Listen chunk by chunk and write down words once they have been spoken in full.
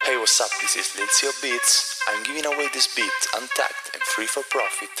what's up, this is Lizio Beats. I'm giving away this beat untagged and free for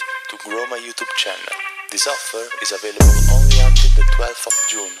profit to grow my YouTube channel. This offer is available only until the 12th of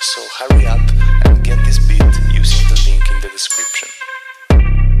June, so hurry up and get this beat using the link in the description.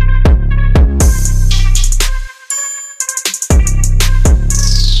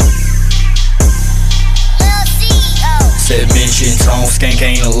 Mention tone, skank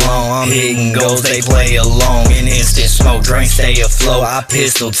ain't alone. I'm hitting goals, they play along. In instant smoke, drink stay afloat. I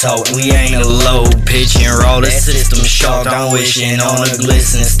pistol tote, we ain't a low pitch and roll. The system shocked, I'm wishing on a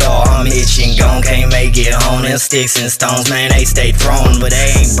glistening star. I'm itching, gone, can't make it home. Them sticks and stones, man, they stay thrown, but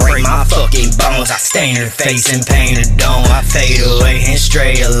they ain't break my fucking bones. I stain her face and paint her dome. I fade away and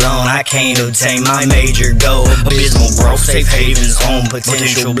stray alone. I can't obtain my major goal. Abysmal, bro, safe havens home.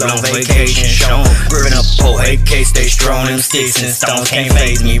 Potential blown, vacation shown. Gripping up pole, AK stay strong. Them sticks and stones can't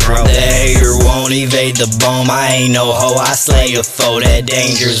phase me, bro. The hater won't evade the bomb. I ain't no hoe, I slay a foe. That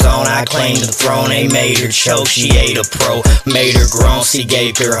danger zone, I claim the throne. They made her choke, she ate a pro. Made her grown, she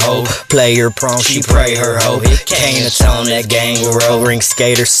gave her hope. Play her prone, she pray her hope. Can't atone that gang, we're over. RINK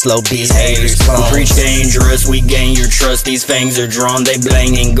skaters, slow these haters clone. Preach dangerous, we gain your trust. These fangs are drawn, they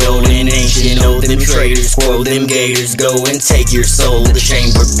blinging golden. Ancient oath, them traitors quote. Them gators go and take your soul. The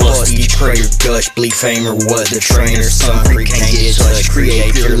chamber bust, each crater gush. Bleak fame or what, the trainer son. Freak can't get touched,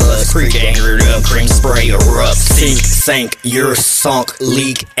 create your lust. Creek angered up, cream spray erupt. Sank, you're sunk,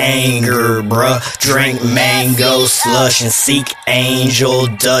 leak anger, bruh. Drink mango slush and seek angel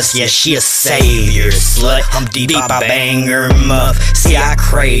dust. Yeah, she a savior, slut. I'm deep, I bang her muff. See, I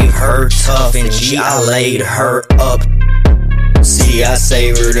crave her tough, and G, I laid her up. See, I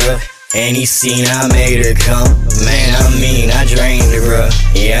savored her. Any scene I made her come. Man, I drained her, bruh.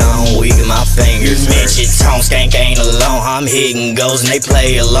 Yeah, I'm weak in my fingers. Mention tone, skank ain't alone. I'm hitting goals and they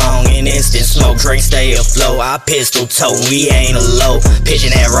play along. In instant smoke, drink stay afloat. I pistol tote, we ain't a low.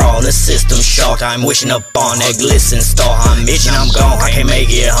 Pitching that raw, the system shocked. I'm wishing up on that glisten star. I'm itching, I'm gone, I can't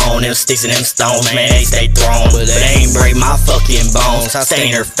make it home. Them sticks and them stones, man, they stay thrown, but they ain't break my fucking bones. I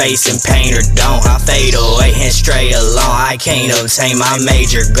stain her face and paint her dome. I fade away and stray along. I can't obtain my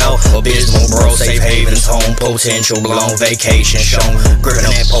major goal. Abysmal, bro, safe havens home. Potential blown, vacation shown. Gripping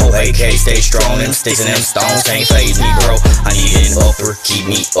that pole, AK stay strong. Them sticks and them stones can't phase me, bro. I need an upper, keep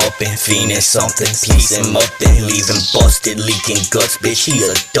me up and fiending something. Piece him up and leave him busted, leaking guts. Bitch, he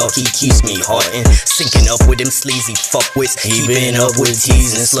a duck, he keeps me heartin'. Syncing up with them sleazy fuckwits. He been up with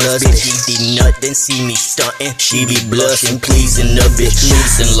teasing sluts. Bitch, he be nut, then see me stuntin'. She be blushing, pleasing the bitch.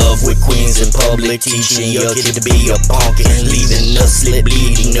 Leads in love with queens in public, teaching your kid to be a punkin'. Leaving us slit,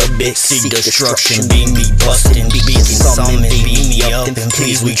 bleeding a bitch. See destruction, being me bustin', beating something, beat me up, and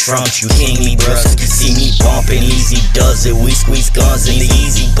please we trumped you, king me bruh. See me bumpin', easy does it, we squeeze guns in the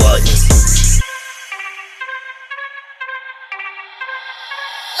easy buttons.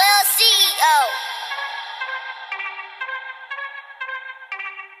 Lil CEO.